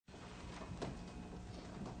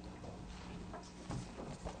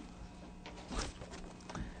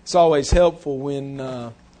It's always helpful when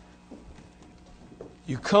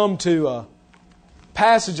you come to a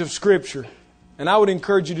passage of Scripture, and I would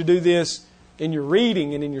encourage you to do this in your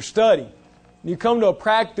reading and in your study. You come to a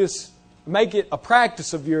practice, make it a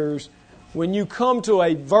practice of yours when you come to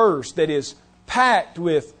a verse that is packed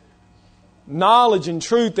with knowledge and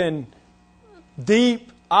truth and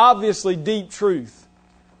deep, obviously deep truth.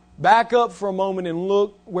 Back up for a moment and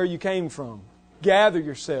look where you came from. Gather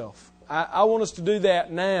yourself. I want us to do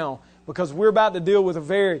that now because we're about to deal with a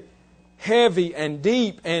very heavy and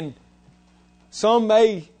deep and some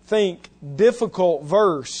may think difficult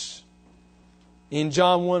verse in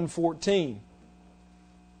John 1:14.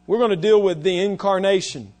 We're going to deal with the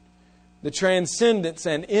Incarnation, the Transcendence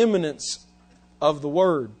and Immanence of the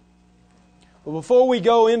Word. But before we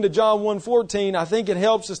go into John 1:14, I think it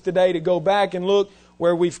helps us today to go back and look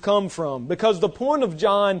where we've come from. Because the point of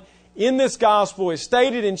John in this Gospel is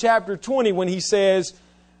stated in chapter 20 when he says,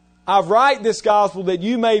 I write this Gospel that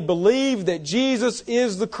you may believe that Jesus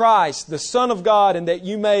is the Christ, the Son of God, and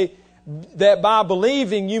that by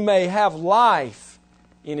believing you may have life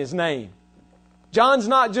in His name. John's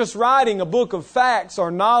not just writing a book of facts or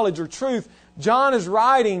knowledge or truth. John is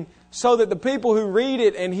writing so that the people who read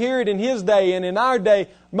it and hear it in his day and in our day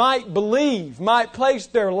might believe, might place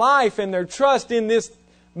their life and their trust in this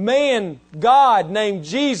man, God, named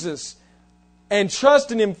Jesus, and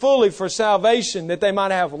trust in Him fully for salvation, that they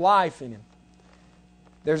might have life in Him.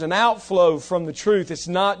 There's an outflow from the truth. It's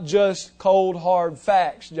not just cold, hard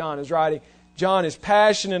facts John is writing. John is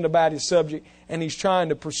passionate about his subject, and he's trying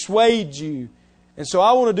to persuade you. And so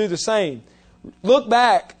I want to do the same. Look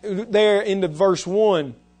back there into verse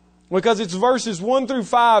 1, because it's verses 1 through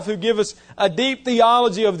 5 who give us a deep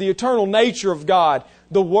theology of the eternal nature of God.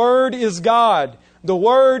 The Word is God. The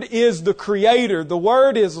Word is the Creator. The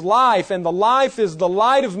Word is life, and the life is the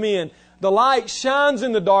light of men. The light shines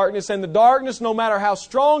in the darkness, and the darkness, no matter how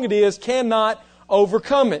strong it is, cannot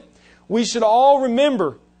overcome it. We should all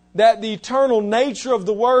remember that the eternal nature of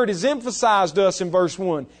the Word is emphasized to us in verse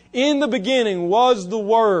 1. In the beginning was the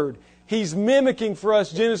Word. He's mimicking for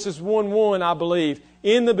us Genesis 1:1, I believe.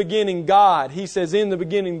 In the beginning, God. He says, in the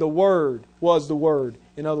beginning, the Word was the Word,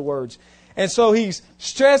 in other words. And so he's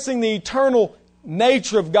stressing the eternal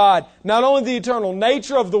nature of God. Not only the eternal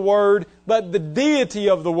nature of the Word, but the deity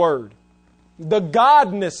of the Word. The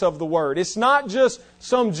godness of the Word. It's not just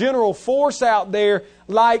some general force out there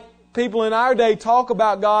like people in our day talk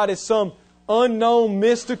about God as some unknown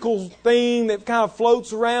mystical thing that kind of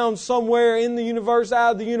floats around somewhere in the universe,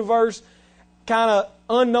 out of the universe, kind of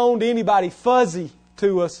unknown to anybody, fuzzy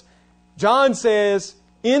to us. John says,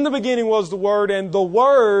 in the beginning was the Word, and the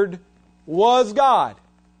Word was God.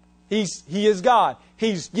 He is God.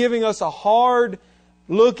 He's giving us a hard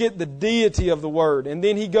look at the deity of the Word. And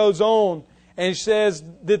then he goes on and says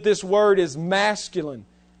that this Word is masculine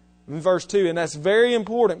in verse 2. And that's very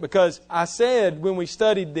important because I said when we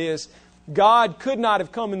studied this, God could not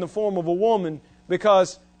have come in the form of a woman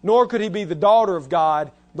because nor could He be the daughter of God.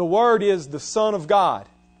 The Word is the Son of God.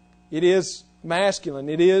 It is masculine.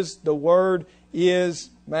 The Word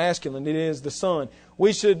is masculine. It is the Son.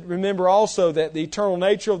 We should remember also that the eternal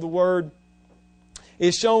nature of the Word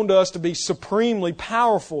is shown to us to be supremely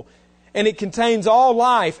powerful. And it contains all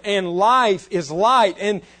life, and life is light.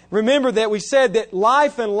 And remember that we said that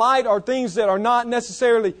life and light are things that are not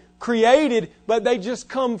necessarily created, but they just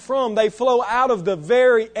come from, they flow out of the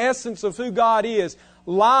very essence of who God is.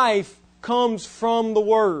 Life comes from the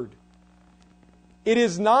Word. It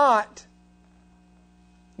is not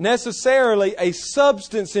necessarily a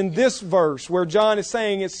substance in this verse where John is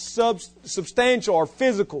saying it's substantial or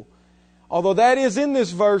physical. Although that is in this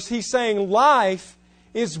verse, he's saying life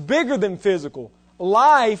is bigger than physical.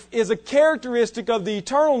 Life is a characteristic of the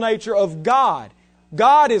eternal nature of God.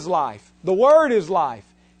 God is life. The Word is life.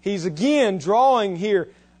 He's again drawing here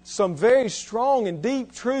some very strong and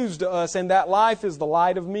deep truths to us, and that life is the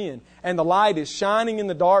light of men. And the light is shining in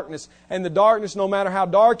the darkness, and the darkness, no matter how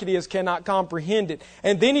dark it is, cannot comprehend it.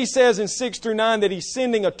 And then he says in 6 through 9 that he's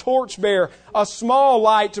sending a torchbearer, a small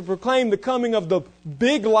light, to proclaim the coming of the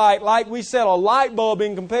big light, like we said, a light bulb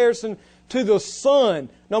in comparison to the sun.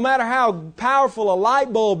 No matter how powerful a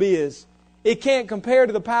light bulb is, it can't compare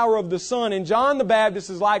to the power of the sun. And John the Baptist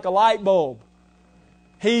is like a light bulb.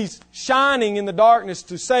 He's shining in the darkness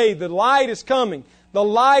to say the light is coming. The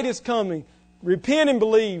light is coming. Repent and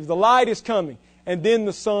believe. The light is coming. And then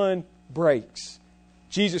the sun breaks.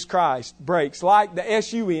 Jesus Christ breaks. Like the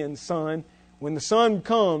S-U-N, sun. When the sun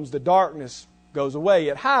comes, the darkness goes away.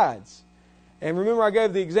 It hides. And remember I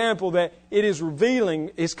gave the example that it is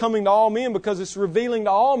revealing, it's coming to all men because it's revealing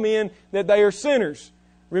to all men that they are sinners.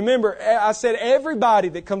 Remember, I said everybody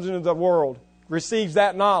that comes into the world receives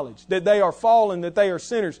that knowledge, that they are fallen, that they are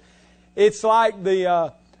sinners. It's like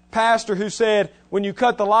the pastor who said, when you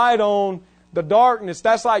cut the light on, the darkness,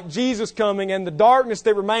 that's like Jesus coming, and the darkness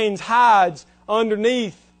that remains hides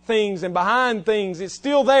underneath things and behind things. It's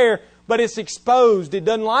still there, but it's exposed. It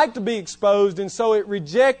doesn't like to be exposed, and so it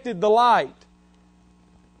rejected the light.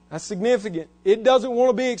 That's significant. It doesn't want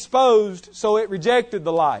to be exposed, so it rejected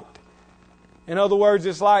the light. In other words,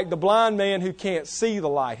 it's like the blind man who can't see the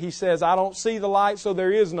light. He says, I don't see the light, so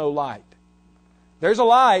there is no light. There's a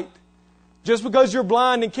light. Just because you're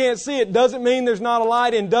blind and can't see it doesn't mean there's not a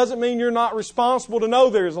light, and doesn't mean you're not responsible to know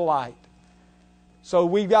there's a light. So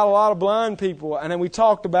we've got a lot of blind people, and then we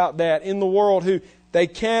talked about that in the world, who they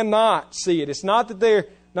cannot see it. It's not that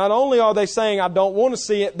not only are they saying, I don't want to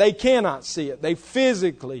see it, they cannot see it. They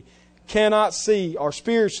physically cannot see, or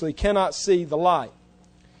spiritually cannot see the light.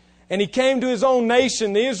 And He came to His own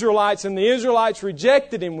nation, the Israelites, and the Israelites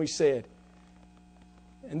rejected Him, we said.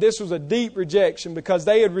 And this was a deep rejection, because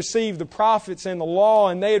they had received the prophets and the law,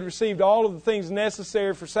 and they had received all of the things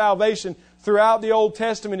necessary for salvation throughout the Old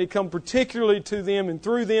Testament. It had come particularly to them and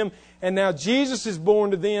through them. And now Jesus is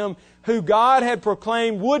born to them, who God had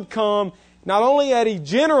proclaimed would come. Not only had He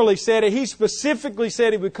generally said it, He specifically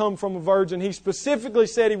said He would come from a virgin. He specifically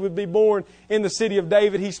said He would be born in the city of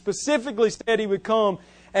David. He specifically said He would come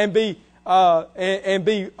and be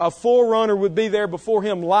a forerunner, would be there before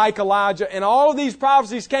Him like Elijah. And all of these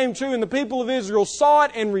prophecies came true, and the people of Israel saw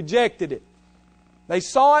it and rejected it. They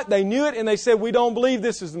saw it, they knew it, and they said, we don't believe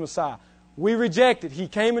this is the Messiah. We reject it. He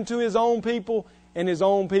came into His own people, and His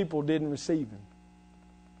own people didn't receive Him.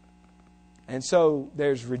 And so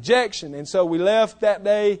there's rejection. And so we left that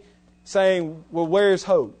day saying, well, where's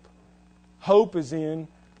hope? Hope is in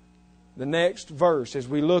the next verse as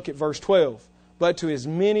we look at verse 12. But to as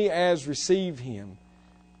many as received Him,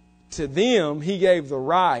 to them He gave the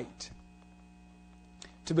right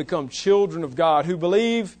to become children of God, who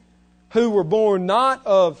believe, who were born not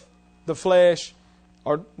of the flesh,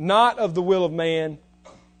 or not of the will of man,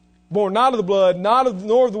 born not of the blood,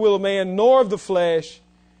 nor of the will of man, nor of the flesh,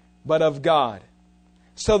 but of God.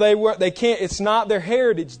 So they can't. It's not their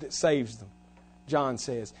heritage that saves them, John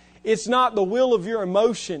says. It's not the will of your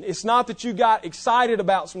emotion. It's not that you got excited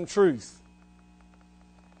about some truth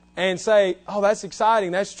and say, oh, that's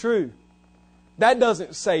exciting, that's true. That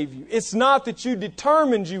doesn't save you. It's not that you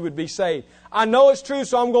determined you would be saved. I know it's true,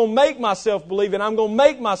 so I'm going to make myself believe it. I'm going to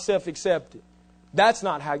make myself accept it. That's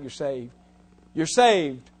not how you're saved. You're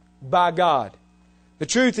saved by God. The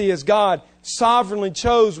truth is, God sovereignly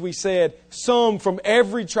chose, we said, some from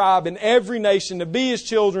every tribe and every nation to be His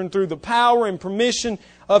children through the power and permission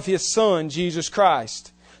of His Son, Jesus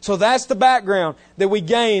Christ. So that's the background that we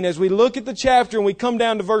gain as we look at the chapter, and we come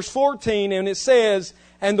down to verse 14, and it says,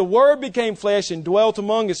 and the Word became flesh and dwelt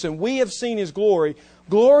among us, and we have seen His glory,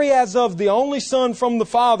 glory as of the only Son from the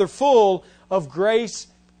Father, full of grace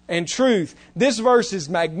and truth. This verse is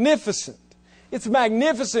magnificent. It's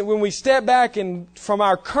magnificent when we step back and from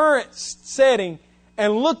our current setting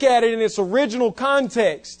and look at it in its original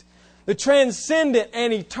context. The transcendent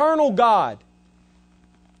and eternal God.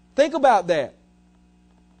 Think about that.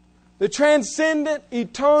 The transcendent,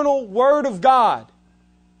 eternal Word of God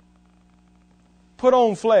put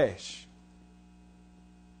on flesh.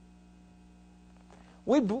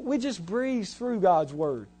 We just breeze through God's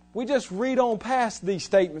Word. We just read on past these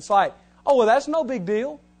statements like, oh, well, that's no big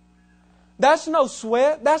deal. That's no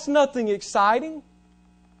sweat. That's nothing exciting.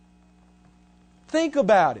 Think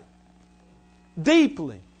about it.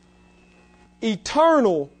 Deeply.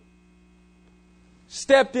 Eternal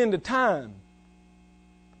stepped into time.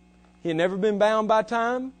 He had never been bound by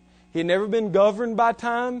time. He had never been governed by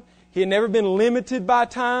time. He had never been limited by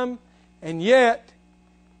time. And yet,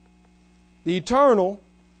 the eternal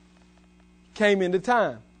came into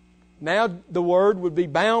time. Now the Word would be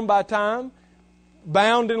bound by time,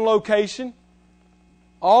 bound in location,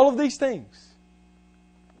 all of these things.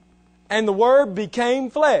 And the Word became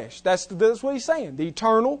flesh. That's what He's saying. The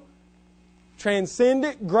eternal,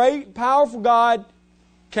 transcendent, great, powerful God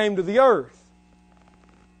came to the earth.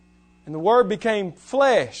 And the Word became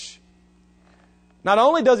flesh. Not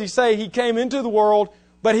only does He say He came into the world,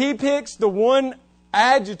 but He picks the one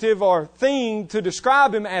adjective or thing to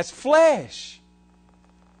describe Him as flesh.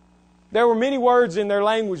 There were many words in their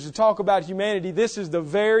language to talk about humanity. This is the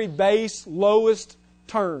very base, lowest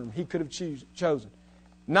term He could have chosen.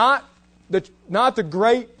 Not the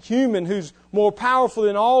great human who's more powerful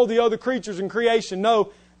than all the other creatures in creation.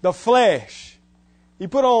 No, the flesh. He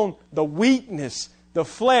put on the weakness, the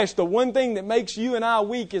flesh. The one thing that makes you and I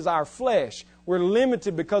weak is our flesh. We're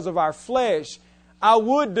limited because of our flesh. I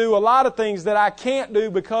would do a lot of things that I can't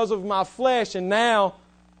do because of my flesh. And now,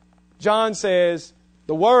 John says,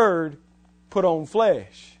 the Word put on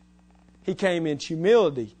flesh. He came in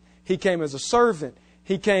humility. He came as a servant.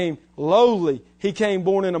 He came lowly. He came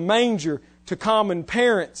born in a manger to common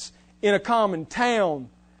parents in a common town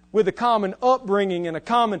with a common upbringing and a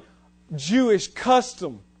common Jewish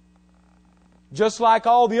custom. Just like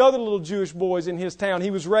all the other little Jewish boys in his town,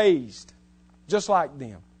 he was raised just like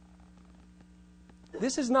them.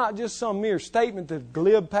 This is not just some mere statement to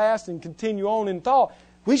glib past and continue on in thought.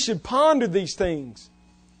 We should ponder these things.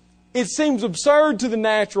 It seems absurd to the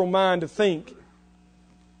natural mind to think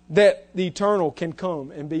that the eternal can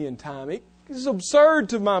come and be in time. It is absurd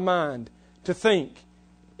to my mind to think.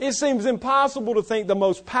 It seems impossible to think the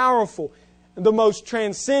most powerful, the most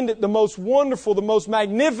transcendent, the most wonderful, the most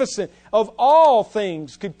magnificent of all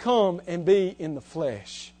things could come and be in the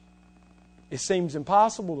flesh. It seems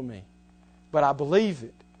impossible to me, but I believe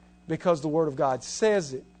it because the Word of God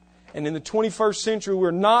says it. And in the 21st century,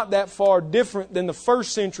 we're not that far different than the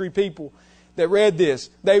first century people that read this.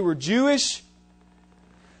 They were Jewish.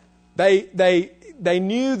 They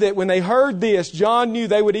knew that when they heard this, John knew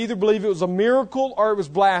they would either believe it was a miracle or it was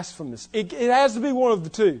blasphemous. It has to be one of the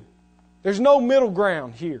two. There's no middle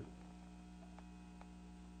ground here.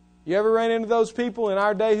 You ever ran into those people in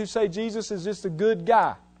our day who say Jesus is just a good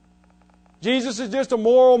guy? Jesus is just a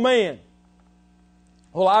moral man.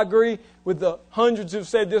 Well, I agree with the hundreds who've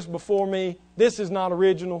said this before me. This is not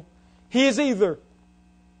original. He is either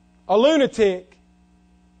a lunatic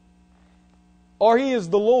or He is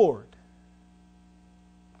the Lord.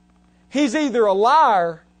 He's either a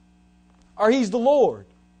liar or He's the Lord.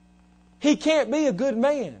 He can't be a good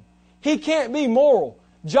man. He can't be moral.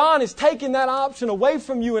 John is taking that option away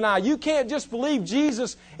from you and I. You can't just believe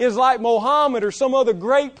Jesus is like Muhammad or some other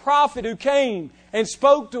great prophet who came and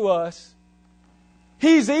spoke to us.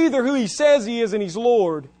 He's either who He says He is and He's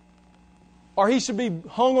Lord, or He should be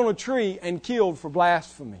hung on a tree and killed for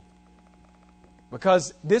blasphemy.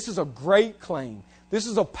 Because this is a great claim. This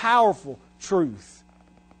is a powerful truth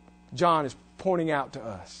John is pointing out to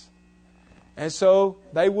us. And so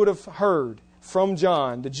they would have heard from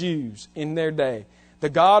John, the Jews in their day, the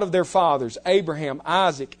God of their fathers, Abraham,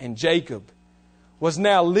 Isaac, and Jacob, was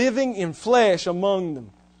now living in flesh among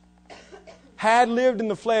them, had lived in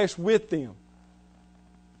the flesh with them.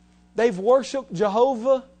 They've worshipped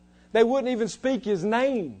Jehovah. They wouldn't even speak His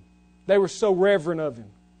name. They were so reverent of Him.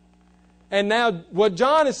 And now what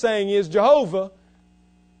John is saying is Jehovah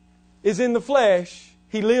is in the flesh.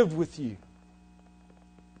 He lived with you.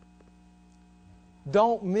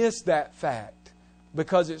 Don't miss that fact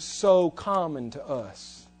because it's so common to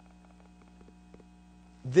us.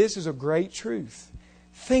 This is a great truth.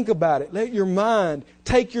 Think about it. Let your mind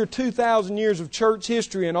take your 2,000 years of church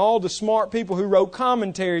history and all the smart people who wrote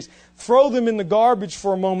commentaries, throw them in the garbage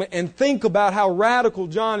for a moment and think about how radical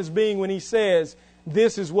John is being when he says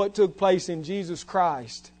this is what took place in Jesus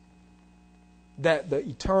Christ. That the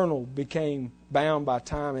eternal became bound by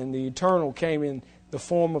time and the eternal came in the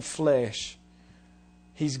form of flesh.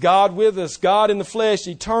 He's God with us, God in the flesh,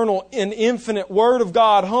 eternal and infinite Word of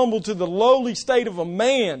God, humble to the lowly state of a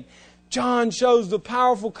man. John shows the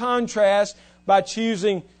powerful contrast by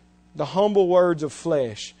choosing the humble words of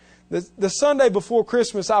flesh. The Sunday before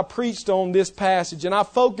Christmas, I preached on this passage and I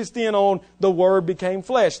focused in on the Word became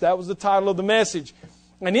flesh. That was the title of the message.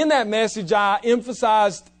 And in that message, I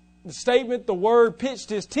emphasized the statement, the Word pitched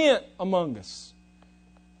His tent among us.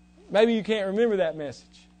 Maybe you can't remember that message.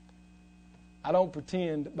 I don't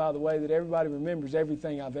pretend, by the way, that everybody remembers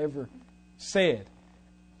everything I've ever said.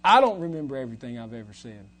 I don't remember everything I've ever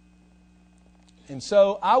said. And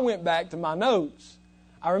so I went back to my notes.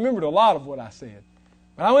 I remembered a lot of what I said.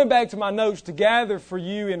 But I went back to my notes to gather for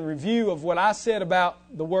you in review of what I said about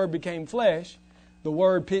the Word became flesh. The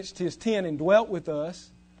Word pitched His tent and dwelt with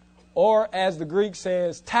us. Or as the Greek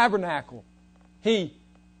says, tabernacle. He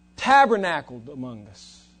tabernacled among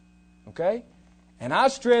us. Okay? And I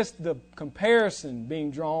stressed the comparison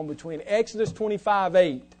being drawn between Exodus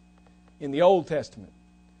 25:8 in the Old Testament,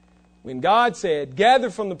 when God said,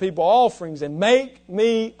 gather from the people offerings and make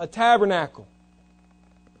me a tabernacle.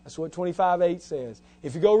 That's what 25:8 says.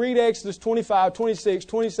 If you go read Exodus 25, 26,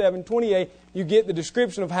 27, 28, you get the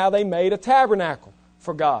description of how they made a tabernacle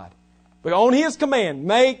for God. But on His command,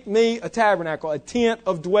 make me a tabernacle, a tent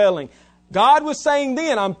of dwelling. God was saying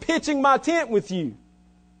then, I'm pitching my tent with you.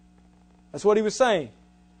 That's what He was saying.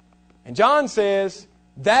 And John says,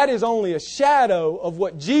 that is only a shadow of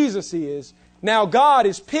what Jesus is. Now God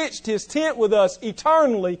has pitched His tent with us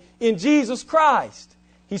eternally in Jesus Christ.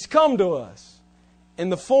 He's come to us in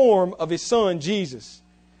the form of His Son, Jesus.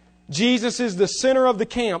 Jesus is the center of the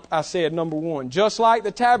camp, I said, number one. Just like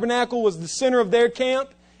the tabernacle was the center of their camp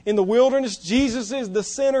in the wilderness, Jesus is the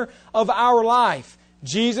center of our life.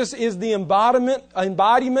 Jesus is the embodiment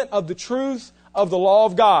of the truth of the law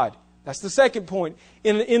of God. That's the second point.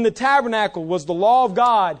 In the tabernacle was the law of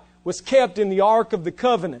God was kept in the Ark of the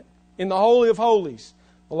Covenant, in the Holy of Holies.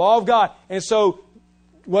 The law of God. And so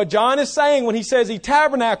what John is saying when he says He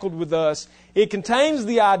tabernacled with us, it contains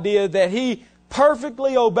the idea that He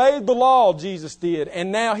perfectly obeyed the law, Jesus did.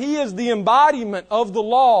 And now He is the embodiment of the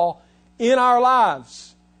law in our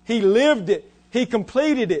lives. He lived it. He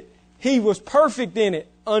completed it. He was perfect in it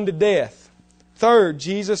unto death. Third,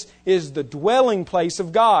 Jesus is the dwelling place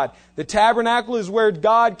of God. The tabernacle is where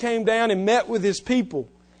God came down and met with His people.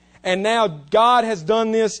 And now God has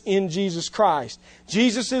done this in Jesus Christ.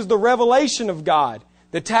 Jesus is the revelation of God.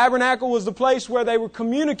 The tabernacle was the place where they were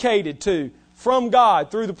communicated to from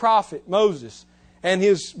God through the prophet Moses and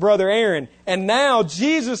his brother Aaron. And now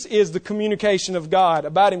Jesus is the communication of God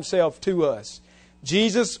about Himself to us.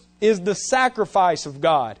 Jesus is the sacrifice of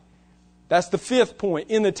God. That's the fifth point.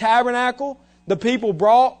 In the tabernacle, the people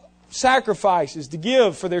brought sacrifices to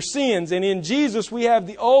give for their sins. And in Jesus, we have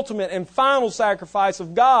the ultimate and final sacrifice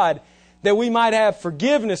of God that we might have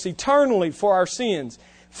forgiveness eternally for our sins.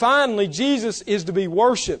 Finally, Jesus is to be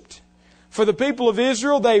worshipped. For the people of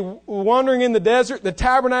Israel, they were wandering in the desert. The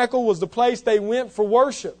tabernacle was the place they went for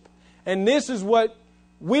worship. And this is what,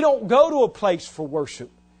 we don't go to a place for worship.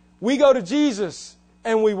 We go to Jesus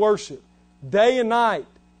and we worship. Day and night,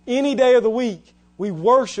 any day of the week, we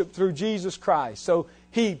worship through Jesus Christ. So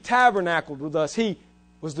He tabernacled with us. He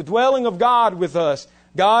was the dwelling of God with us.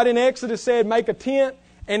 God in Exodus said, make a tent.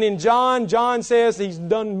 And in John says He's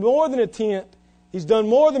done more than a tent. He's done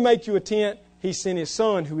more than make you a tent. He sent His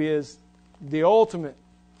Son, who is the ultimate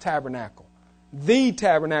tabernacle. The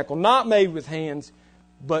tabernacle, not made with hands,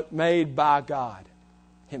 but made by God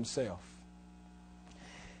Himself.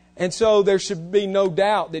 And so there should be no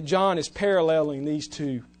doubt that John is paralleling these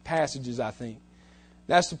two passages, I think.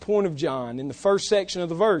 That's the point of John in the first section of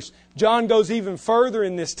the verse. John goes even further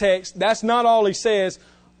in this text. That's not all he says.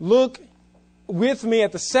 Look with me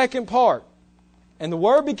at the second part. And the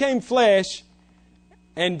Word became flesh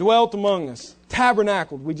and dwelt among us.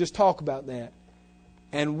 Tabernacled. We just talked about that.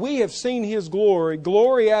 And we have seen His glory.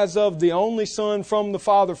 Glory as of the only Son from the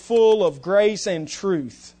Father, full of grace and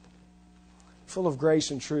truth. Full of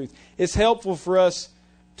grace and truth. It's helpful for us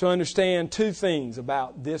to understand two things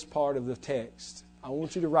about this part of the text. I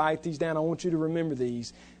want you to write these down. I want you to remember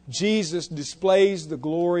these. Jesus displays the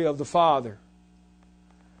glory of the Father.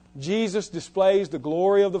 Jesus displays the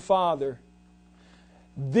glory of the Father.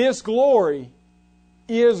 This glory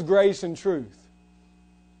is grace and truth.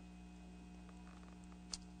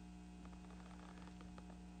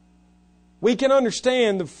 We can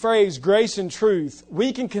understand the phrase grace and truth.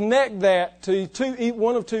 We can connect that to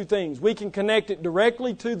one of two things. We can connect it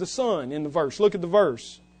directly to the Son in the verse. Look at the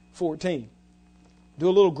verse 14. Do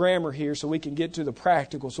a little grammar here so we can get to the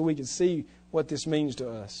practical, so we can see what this means to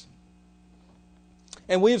us.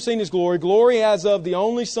 And we have seen His glory, glory as of the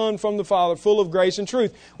only Son from the Father, full of grace and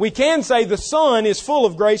truth. We can say the Son is full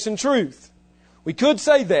of grace and truth. We could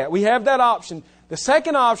say that. We have that option. The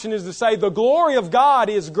second option is to say the glory of God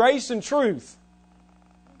is grace and truth.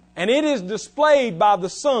 And it is displayed by the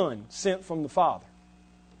Son sent from the Father.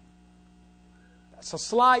 That's a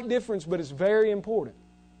slight difference, but it's very important.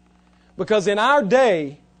 Because in our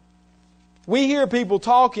day, we hear people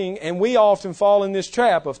talking, and we often fall in this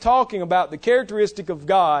trap of talking about the characteristic of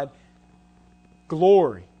God,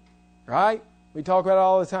 glory. Right? We talk about it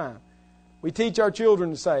all the time. We teach our children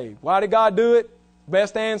to say, why did God do it?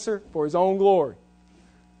 Best answer, for His own glory.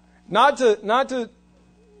 Not to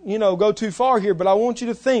go too far here, but I want you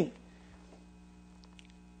to think.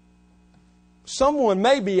 Someone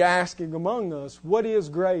may be asking among us, what is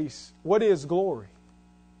grace? What is glory?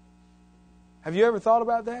 Have you ever thought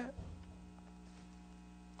about that?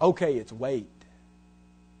 Okay, it's weight.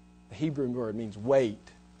 The Hebrew word means weight.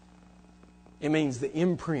 It means the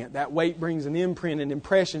imprint. That weight brings an imprint, an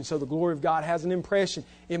impression. So the glory of God has an impression.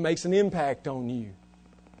 It makes an impact on you.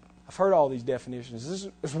 I've heard all these definitions.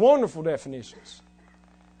 It's wonderful definitions.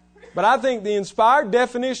 But I think the inspired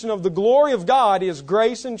definition of the glory of God is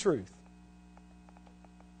grace and truth.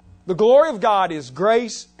 The glory of God is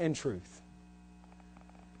grace and truth.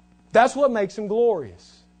 That's what makes Him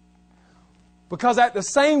glorious. Because at the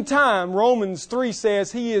same time, Romans 3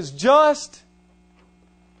 says He is just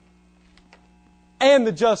and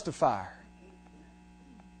the justifier.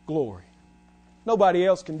 Glory. Nobody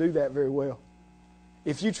else can do that very well.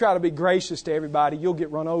 If you try to be gracious to everybody, you'll get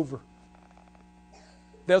run over.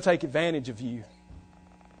 They'll take advantage of you.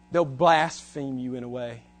 they'll blaspheme you in a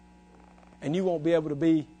way. And you won't be able to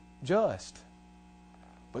be just.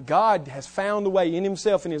 But God has found a way in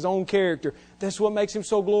Himself, in His own character. That's what makes Him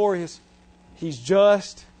so glorious. He's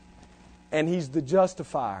just and He's the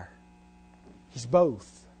justifier. He's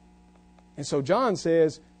both. And so John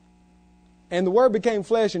says, and the Word became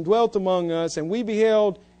flesh and dwelt among us, and we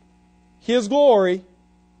beheld His glory.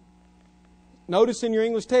 Notice in your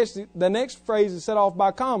English text, the next phrase is set off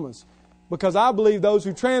by commas. Because I believe those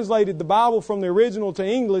who translated the Bible from the original to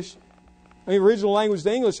English, the original language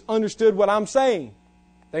to English, understood what I'm saying.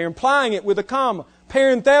 They're implying it with a comma.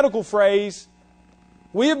 Parenthetical phrase,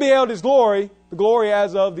 we have beheld His glory, the glory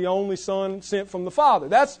as of the only Son sent from the Father.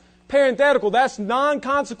 That's parenthetical. That's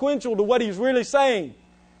non-consequential to what He's really saying.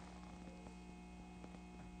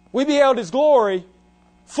 We beheld His glory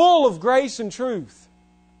full of grace and truth.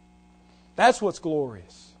 That's what's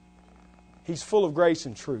glorious. He's full of grace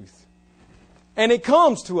and truth. And it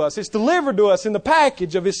comes to us. It's delivered to us in the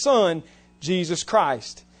package of His Son, Jesus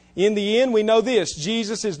Christ. In the end, we know this.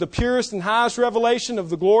 Jesus is the purest and highest revelation of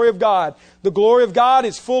the glory of God. The glory of God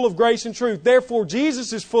is full of grace and truth. Therefore,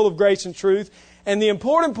 Jesus is full of grace and truth. And the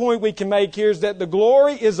important point we can make here is that the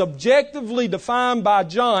glory is objectively defined by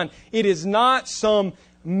John. It is not some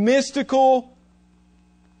mystical,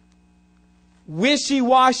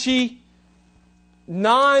 wishy-washy,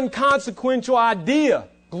 non-consequential idea.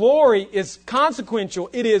 Glory is consequential.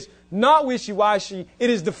 It is not wishy-washy. It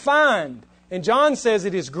is defined. And John says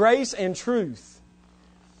it is grace and truth.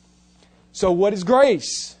 So what is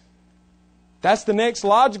grace? That's the next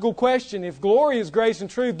logical question. If glory is grace and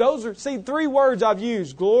truth, those are, three words I've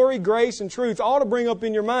used. Glory, grace, and truth ought to bring up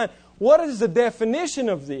in your mind. What is the definition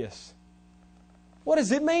of this? What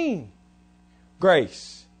does it mean?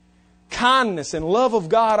 Grace, kindness, and love of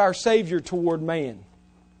God our Savior toward man.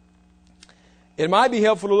 It might be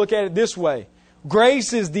helpful to look at it this way.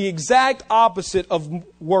 Grace is the exact opposite of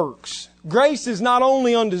works. Grace is not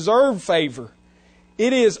only undeserved favor,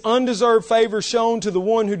 it is undeserved favor shown to the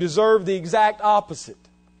one who deserved the exact opposite.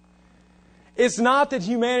 It's not that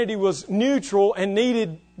humanity was neutral and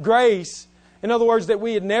needed grace. In other words, that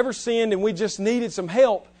we had never sinned and we just needed some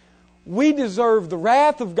help. We deserve the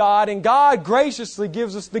wrath of God, and God graciously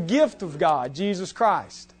gives us the gift of God, Jesus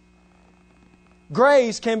Christ.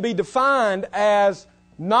 Grace can be defined as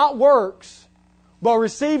not works, but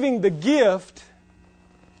receiving the gift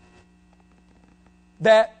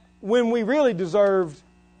that when we really deserved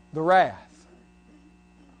the wrath.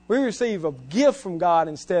 We receive a gift from God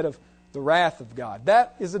instead of the wrath of God.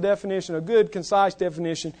 That is a definition, a good, concise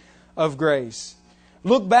definition of grace.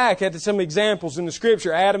 Look back at some examples in the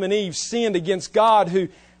Scripture. Adam and Eve sinned against God, who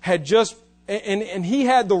had just, and He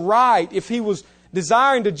had the right, if He was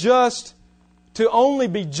desiring to only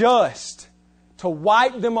be just, to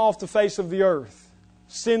wipe them off the face of the earth,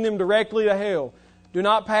 send them directly to hell. Do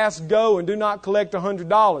not pass go and do not collect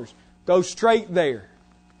 $100. Go straight there.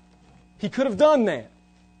 He could have done that.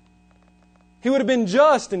 He would have been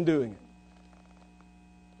just in doing it.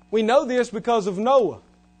 We know this because of Noah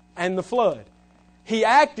and the flood. He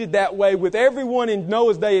acted that way with everyone in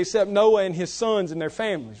Noah's day except Noah and his sons and their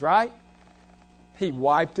families, right? He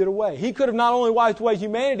wiped it away. He could have not only wiped away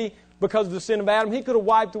humanity because of the sin of Adam, He could have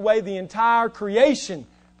wiped away the entire creation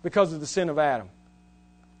because of the sin of Adam.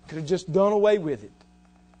 Could have just done away with it.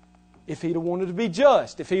 If He'd have wanted to be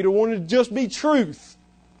just. If He'd have wanted to just be truth.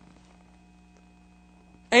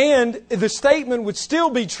 And the statement would still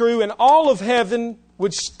be true, and all of heaven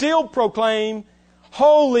would still proclaim,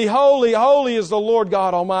 holy, holy, holy is the Lord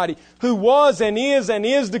God Almighty, who was and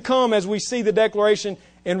is to come, as we see the declaration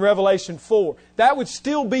in Revelation 4. That would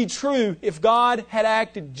still be true if God had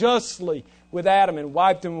acted justly with Adam and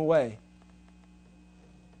wiped him away.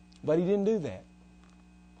 But He didn't do that.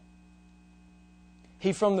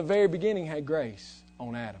 He from the very beginning had grace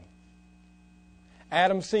on Adam.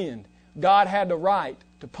 Adam sinned. God had the right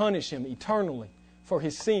to punish him eternally for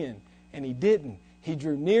his sin, and He didn't. He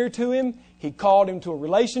drew near to him. He called him to a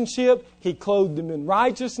relationship. He clothed him in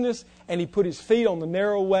righteousness, and He put his feet on the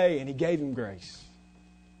narrow way, and He gave him grace.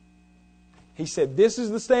 He said, this is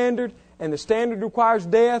the standard, and the standard requires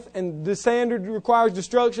death, and the standard requires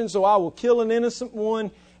destruction, so I will kill an innocent one,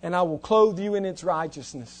 and I will clothe you in its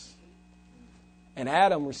righteousness. And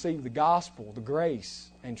Adam received the gospel, the grace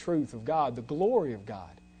and truth of God, the glory of God.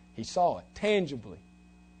 He saw it tangibly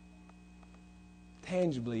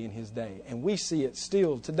in his day. And we see it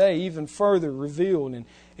still today, even further revealed and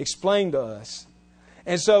explained to us.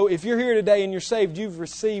 And so if you're here today and you're saved, you've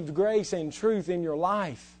received grace and truth in your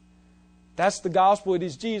life. That's the gospel. It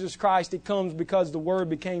is Jesus Christ. It comes because the Word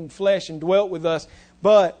became flesh and dwelt with us.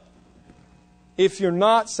 But if you're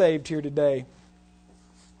not saved here today,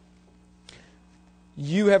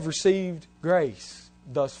 you have received grace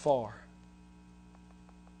thus far.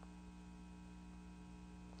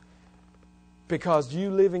 Because you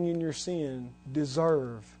living in your sin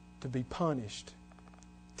deserve to be punished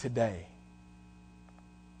today.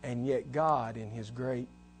 And yet God, in His great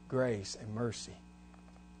grace and mercy,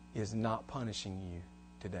 is not punishing you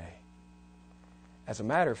today. As a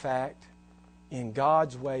matter of fact, in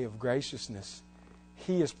God's way of graciousness,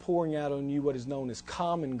 He is pouring out on you what is known as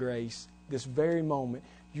common grace this very moment.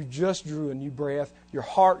 You just drew a new breath. Your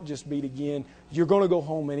heart just beat again. You're going to go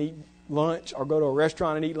home and eat lunch or go to a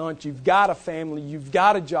restaurant and eat lunch. You've got a family. You've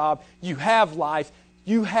got a job. You have life.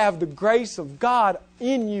 You have the grace of God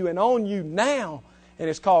in you and on you now. And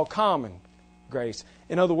it's called common grace.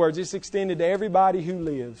 In other words, it's extended to everybody who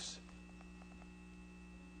lives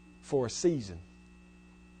for a season.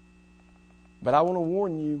 But I want to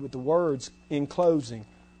warn you with the words in closing.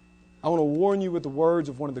 I want to warn you with the words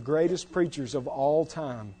of one of the greatest preachers of all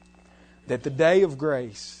time, that the day of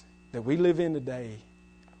grace that we live in today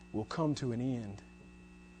will come to an end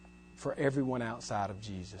for everyone outside of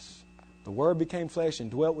Jesus. The Word became flesh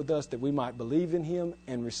and dwelt with us that we might believe in Him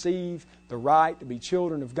and receive the right to be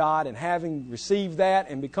children of God. And having received that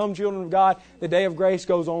and become children of God, the day of grace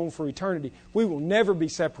goes on for eternity. We will never be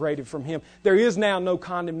separated from Him. There is now no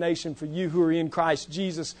condemnation for you who are in Christ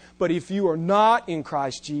Jesus. But if you are not in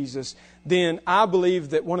Christ Jesus, then I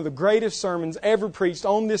believe that one of the greatest sermons ever preached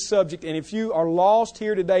on this subject, and if you are lost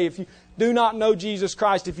here today, if you do not know Jesus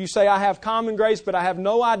Christ, if you say, I have common grace, but I have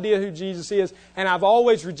no idea who Jesus is, and I've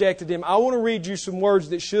always rejected Him, I want to read you some words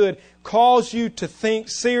that should cause you to think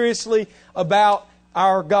seriously about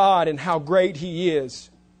our God and how great He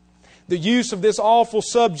is. The use of this awful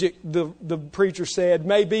subject, the preacher said,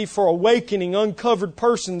 may be for awakening uncovered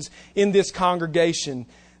persons in this congregation.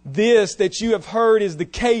 This that you have heard is the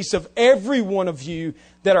case of every one of you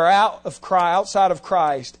that are outside of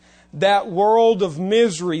Christ. That world of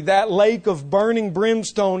misery, that lake of burning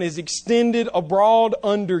brimstone is extended abroad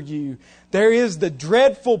under you. There is the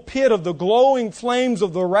dreadful pit of the glowing flames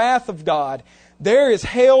of the wrath of God. There is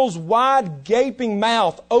hell's wide gaping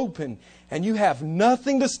mouth open, and you have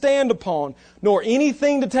nothing to stand upon, nor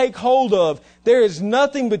anything to take hold of. There is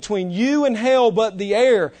nothing between you and hell but the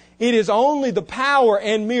air. It is only the power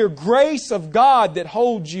and mere grace of God that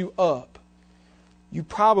holds you up. You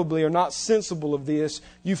probably are not sensible of this.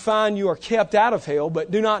 You find you are kept out of hell, but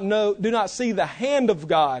do not see the hand of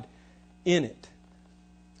God in it.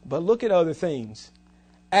 But look at other things.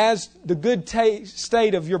 As the good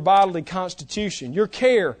state of your bodily constitution, your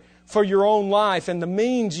care for your own life, and the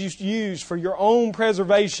means you use for your own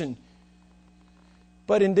preservation.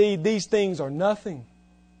 But indeed, these things are nothing.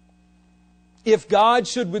 If God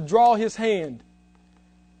should withdraw His hand,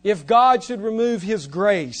 if God should remove His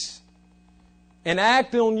grace and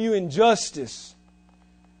act on you in justice,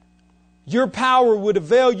 your power would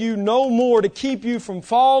avail you no more to keep you from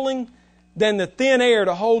falling than the thin air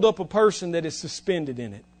to hold up a person that is suspended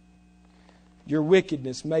in it. Your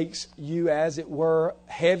wickedness makes you, as it were,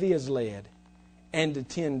 heavy as lead, and to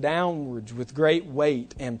tend downwards with great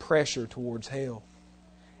weight and pressure towards hell.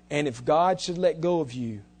 And if God should let go of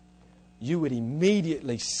you, you would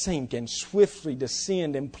immediately sink and swiftly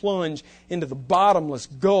descend and plunge into the bottomless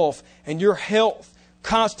gulf, and your health,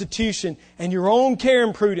 constitution, and your own care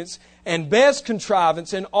and prudence, and best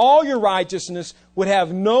contrivance, and all your righteousness would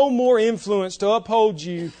have no more influence to uphold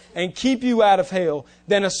you and keep you out of hell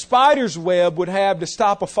than a spider's web would have to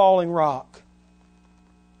stop a falling rock.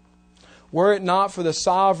 Were it not for the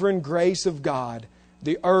sovereign grace of God,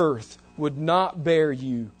 the earth would not bear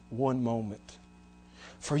you one moment.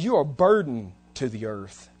 For you are burdened to the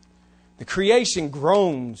earth. The creation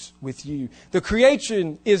groans with you. The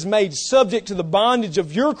creation is made subject to the bondage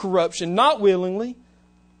of your corruption, not willingly.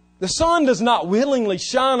 The sun does not willingly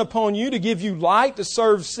shine upon you to give you light to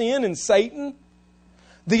serve sin and Satan.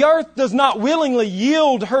 The earth does not willingly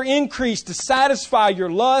yield her increase to satisfy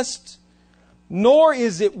your lusts, nor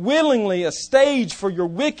is it willingly a stage for your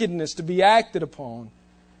wickedness to be acted upon.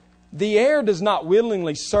 The air does not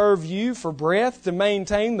willingly serve you for breath to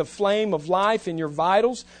maintain the flame of life in your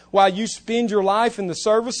vitals while you spend your life in the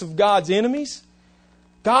service of God's enemies.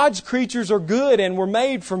 God's creatures are good and were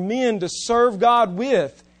made for men to serve God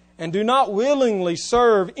with, and do not willingly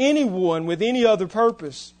serve anyone with any other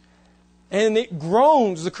purpose. And it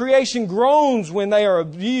groans, the creation groans when they are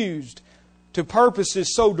abused to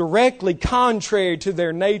purposes so directly contrary to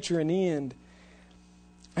their nature and end.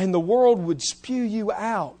 And the world would spew you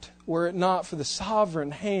out were it not for the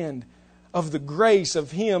sovereign hand of the grace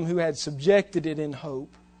of Him who had subjected it in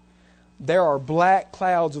hope. there are black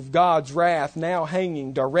clouds of God's wrath now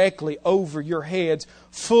hanging directly over your heads,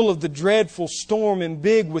 full of the dreadful storm and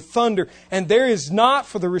big with thunder. And there is not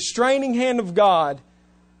for the restraining hand of God.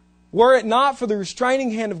 Were it not for the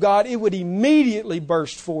restraining hand of God, it would immediately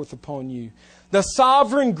burst forth upon you. The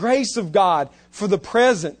sovereign grace of God for the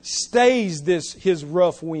present stays His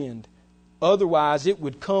rough wind. Otherwise, it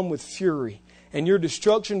would come with fury, and your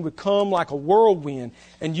destruction would come like a whirlwind,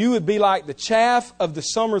 and you would be like the chaff of the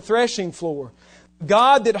summer threshing floor.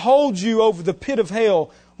 God that holds you over the pit of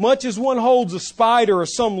hell, much as one holds a spider or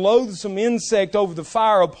some loathsome insect over the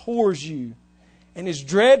fire, abhors you and is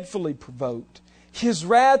dreadfully provoked. His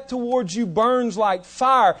wrath towards you burns like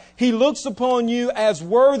fire. He looks upon you as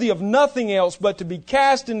worthy of nothing else but to be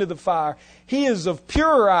cast into the fire. He is of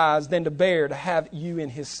purer eyes than to bear to have you in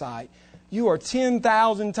His sight. You are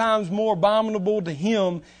 10,000 times more abominable to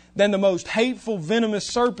Him than the most hateful venomous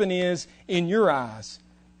serpent is in your eyes.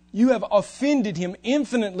 You have offended Him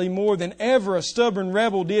infinitely more than ever a stubborn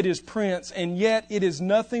rebel did his prince, and yet it is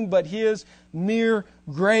nothing but His mere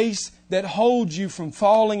grace that holds you from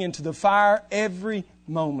falling into the fire every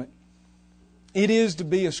moment. It is to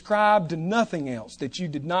be ascribed to nothing else that you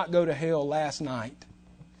did not go to hell last night,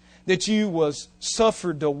 that you was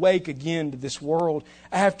suffered to wake again to this world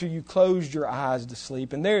after you closed your eyes to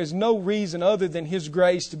sleep. And there is no reason other than His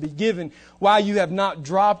grace to be given why you have not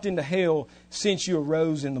dropped into hell since you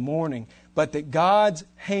arose in the morning, but that God's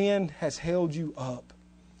hand has held you up.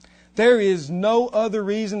 There is no other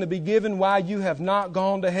reason to be given why you have not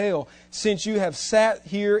gone to hell, since you have sat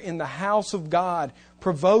here in the house of God,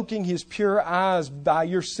 provoking His pure eyes by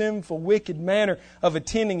your sinful, wicked manner of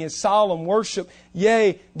attending His solemn worship.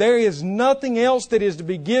 Yea, there is nothing else that is to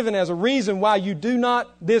be given as a reason why you do not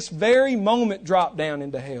this very moment drop down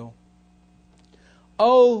into hell.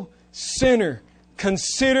 O sinner,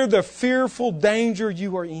 consider the fearful danger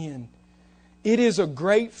you are in. It is a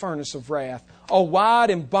great furnace of wrath, a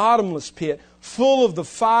wide and bottomless pit, full of the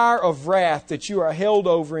fire of wrath that you are held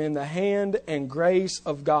over in the hand and grace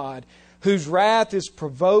of God, whose wrath is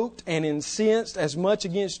provoked and incensed as much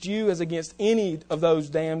against you as against any of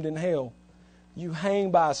those damned in hell. You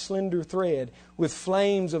hang by a slender thread, with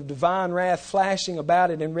flames of divine wrath flashing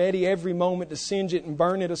about it and ready every moment to singe it and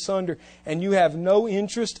burn it asunder, and you have no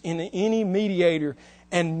interest in any mediator,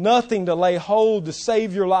 and nothing to lay hold to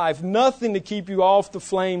save your life, nothing to keep you off the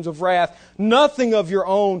flames of wrath, nothing of your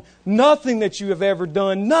own, nothing that you have ever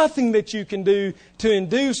done, nothing that you can do to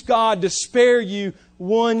induce God to spare you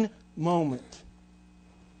one moment.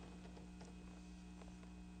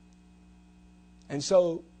 And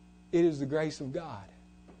so it is the grace of God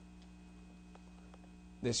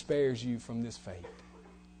that spares you from this fate.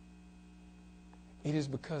 It is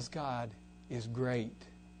because God is great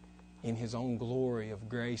in His own glory of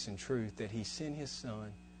grace and truth that He sent His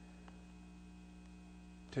Son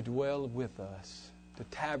to dwell with us, to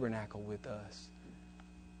tabernacle with us,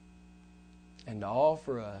 and to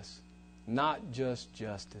offer us not just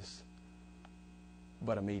justice,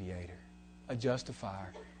 but a mediator, a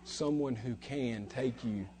justifier, someone who can take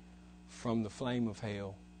you from the flame of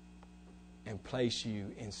hell and place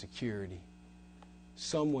you in security,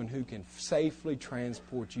 someone who can safely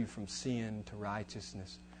transport you from sin to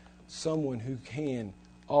righteousness, someone who can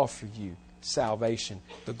offer you salvation.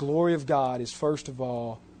 The glory of God is first of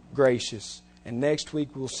all gracious, and next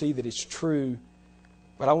week we'll see that it's true.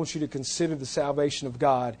 But I want you to consider the salvation of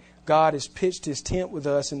God. God has pitched His tent with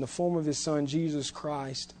us in the form of His Son, Jesus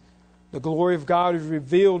Christ. The glory of God is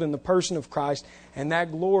revealed in the person of Christ, and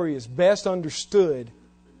that glory is best understood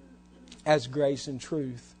as grace and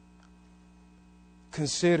truth.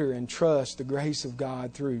 Consider and trust the grace of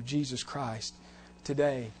God through Jesus Christ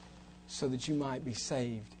today, so that you might be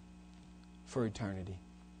saved for eternity.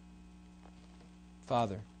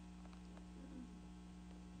 Father,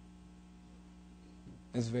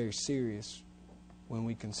 it's very serious when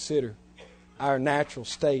we consider our natural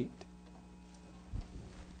state.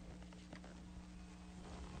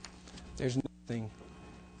 There's nothing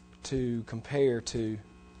to compare to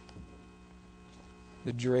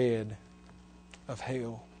the dread of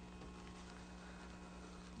hell.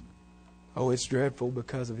 Oh, it's dreadful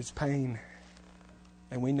because of its pain.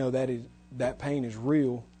 And we know that pain is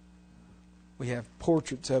real. We have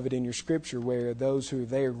portraits of it in your Scripture where those who are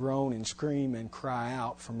there groan and scream and cry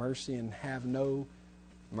out for mercy and have no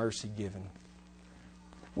mercy given.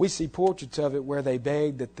 We see portraits of it where they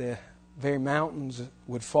beg that the very mountains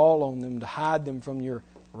would fall on them to hide them from your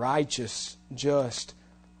righteous, just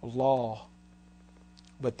law.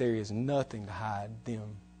 But there is nothing to hide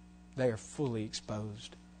them. They are fully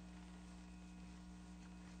exposed.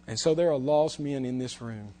 And so there are lost men in this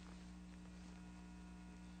room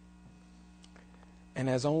And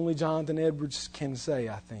as only Jonathan Edwards can say,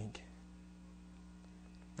 I think,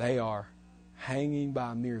 they are hanging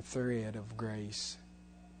by a mere thread of grace.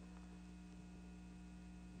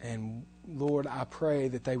 And Lord, I pray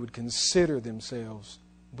that they would consider themselves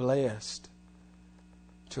blessed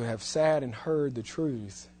to have sat and heard the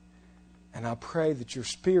truth. And I pray that your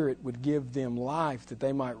Spirit would give them life, that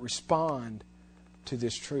they might respond to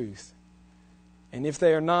this truth. And if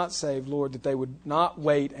they are not saved, Lord, that they would not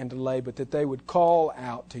wait and delay, but that they would call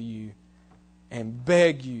out to you and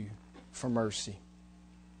beg you for mercy.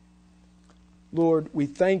 Lord, we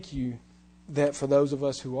thank you that for those of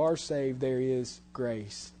us who are saved, there is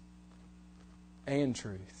grace and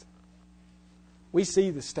truth. We see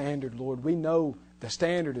the standard, Lord. We know the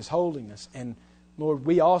standard is holding us. And Lord,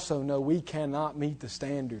 we also know we cannot meet the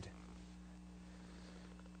standard.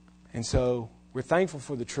 And so we're thankful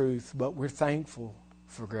for the truth, but we're thankful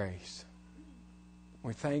for grace.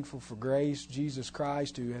 We're thankful for grace, Jesus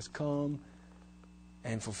Christ, who has come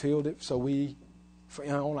and fulfilled it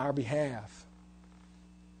on our behalf.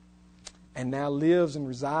 And now lives and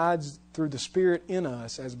resides through the Spirit in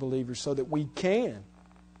us as believers, so that we can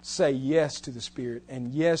say yes to the Spirit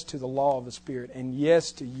and yes to the law of the Spirit and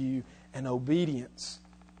yes to you and obedience,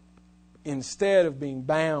 instead of being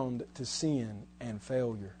bound to sin and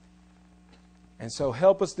failure. And so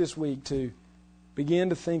help us this week to begin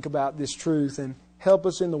to think about this truth, and help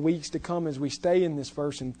us in the weeks to come as we stay in this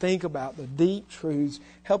verse and think about the deep truths.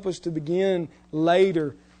 Help us to begin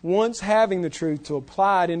later, once having the truth, to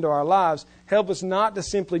apply it into our lives. Help us not to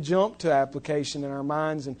simply jump to application in our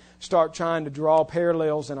minds and start trying to draw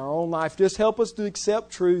parallels in our own life. Just help us to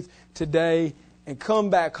accept truth today and come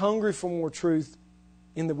back hungry for more truth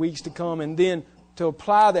in the weeks to come, and then to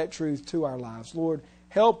apply that truth to our lives. Lord,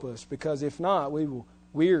 help us, because if not, we will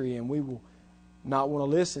weary and we will not want to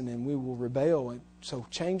listen and we will rebel. And so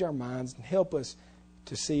change our minds and help us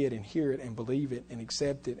to see it and hear it and believe it and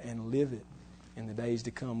accept it and live it in the days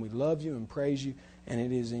to come. We love you and praise you, and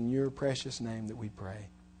it is in your precious name that we pray.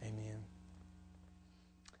 Amen.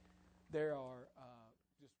 There are